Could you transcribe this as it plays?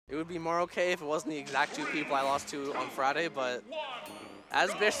would be more okay if it wasn't the exact 2 people I lost to on Friday, but as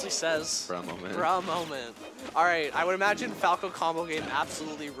Bishly says, for a moment. For a moment. All right, I would imagine Falco combo game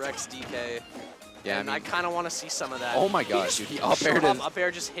absolutely wrecks DK. Yeah, and I kind of want to see some of that. Oh my gosh, dude, he up-aired his... Up air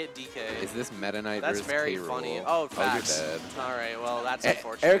just hit DK. Is this Meta Knight That's versus very K-Rool? funny. Oh, facts. Oh, you're dead. All right, well, that's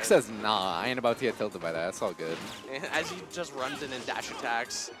unfortunate. Eric says, nah, I ain't about to get tilted by that. That's all good. As he just runs in and dash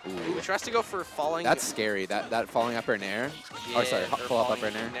attacks. Ooh. He tries to go for falling. That's scary. That falling up air in air. Yeah, oh, sorry, pull up air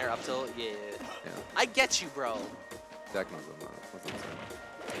in air. Nair up tilt, yeah. Yeah. I get you, bro. That knows what's up.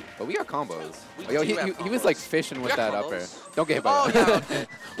 But we got combos. We Yo, do have he was like fishing with that up air. Don't get hit by that. that. Yeah.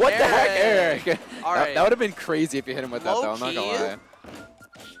 What the heck, Eric? All right. That would have been crazy if you hit him with that, though. I'm not gonna lie.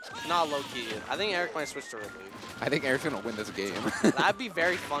 Not low key. I think Eric might switch to Ridley. I think Eric's gonna win this game. That'd be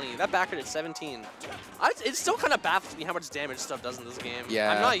very funny. That backer did 17. It still kind of baffles me how much damage stuff does in this game.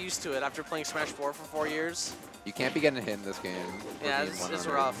 Yeah. I'm not used to it after playing Smash 4 for 4 years. You can't be getting hit in this game. Yeah, it's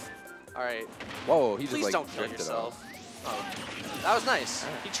rough. All right. Whoa, he just Please like don't kill drifted yourself. off. Oh, that was nice.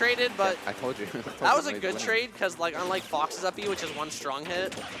 He traded, but I told you. that was a good trade because, like, unlike Fox's up E, which is 1 strong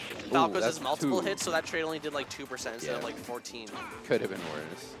hit, Falco's is multiple hits, so that trade only did like 2% instead of like 14. Could have been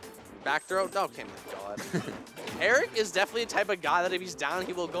worse. Back throw? Okay, my God. Eric is definitely the type of guy that if he's down,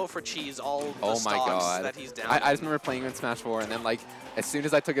 he will go for cheese all the stocks that he's down. I just remember playing in Smash 4, and then like as soon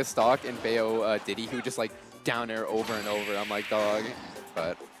as I took a stock in Bayo Diddy, he would just like down air over and over. I'm like, dog.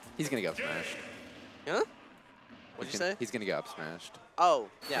 But he's gonna get up smashed. Huh? What'd you say? He's gonna get up smashed. Oh,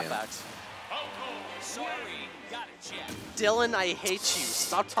 yeah, facts. Dylan, I hate you.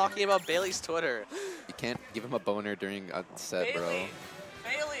 Stop talking about Bailey's Twitter. You can't give him a boner during a set, bro.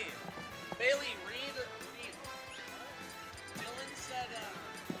 Bailey, read. Dylan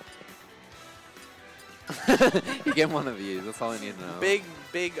said, You get one of these. That's all I need to know.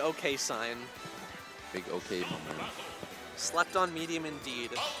 Big okay sign. Big okay moment. Slept on medium indeed.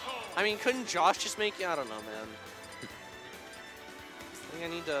 I mean, couldn't Josh just make you? I don't know, man. I think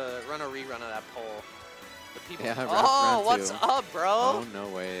I need to run a rerun of that poll. The people. Yeah, oh, what's up, bro? Oh, no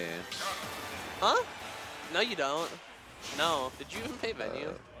way. Huh? No, you don't. No. Did you even pay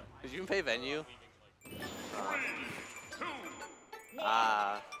venue? Did you even pay venue?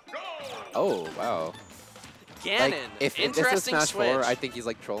 Oh, wow. Ganon. Like, if this is Smash 4, I think he's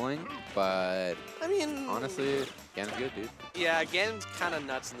like trolling, but I mean, honestly, Ganon's good, dude. Yeah, Ganon's kind of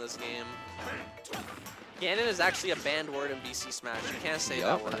nuts in this game. Ganon is actually a banned word in BC Smash. You can't say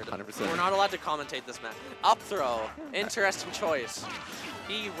that word. 100%. We're not allowed to commentate this match. Up throw. Interesting choice.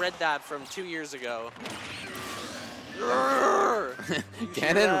 He read that from 2 years ago.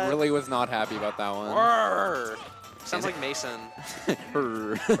 Ganon really was not happy about that one. Sounds like Mason. Yeah,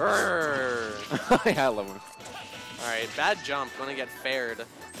 I love him. Alright, bad jump. Gonna get fared.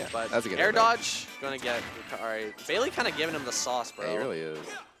 Yeah, but that's a good air dodge. Gonna get. Alright. Bailey kind of giving him the sauce, bro. Yeah, he really is.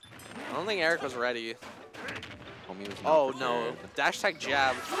 I don't think Eric was ready. Homie was oh, no. Dash tag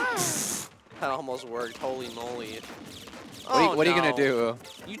jab. That almost worked. Holy moly. What are you going to do?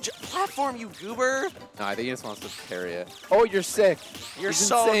 You platform, you goober. No, I think he just wants to parry it. Oh, you're sick. You're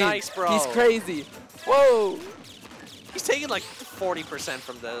so insane. nice, bro. He's crazy. Whoa. He's taking like 40%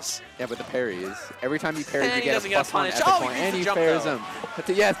 from this. Yeah, but the parries. Every time you parry, you get a +1 punish. epic point, and he parries him.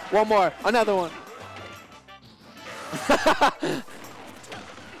 Yes, one more. Another one.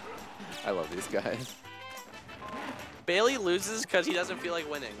 I love these guys. Bailey loses because he doesn't feel like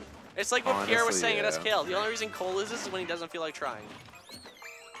winning. It's like what Pierre was saying at SKL. The only reason Cole loses is when he doesn't feel like trying.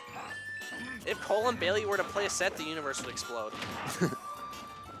 If Cole and Bailey were to play a set, the universe would explode.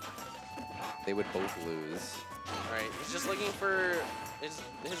 They would both lose. Alright, he's just looking for his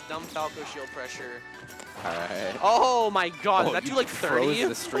dumb Falco shield pressure. Alright. Oh my god, that dude like 30?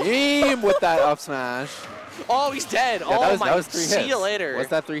 The stream with that up smash. Oh, he's dead. Yeah, oh my, that was 3 hits. See you later. Was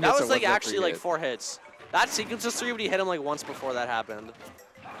that 3 hits? That was like that actually like 4 hits. That sequence was 3, but he hit him like once before that happened.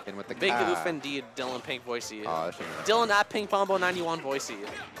 And with the Big oof indeed, Dylan Pink Voicey. Oh, Dylan at Pink Pombo 91 Voicey.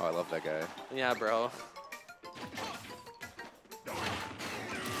 Oh, I love that guy. Yeah, bro.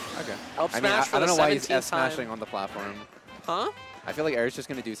 Okay. Up smash for I don't know why he's S smashing on the platform. Huh? I feel like Eric's just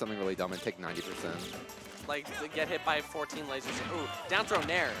gonna do something really dumb and take 90%. Like get hit by 14 lasers. Ooh, down throw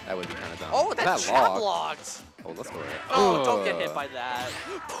nair. That would be kind of dumb. Oh, that jab blocked. Oh, let's go. Oh, don't get hit by that.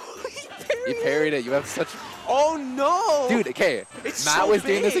 He parried it. You have such. Oh no! Dude, okay. It's Matt so was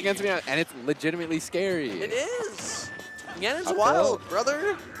doing this big. against me, and it's legitimately scary. It is. Ganon's wild,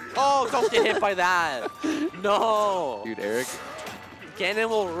 brother. Oh, don't get hit by that. No. Dude, Eric. Ganon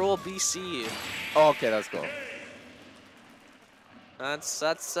will rule BC. Oh, okay, that's cool. That's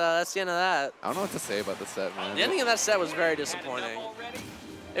the end of that. I don't know what to say about the set, man. The ending of that set was very disappointing.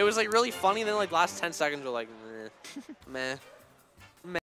 It was like really funny, then like last 10 seconds were like, meh. Meh.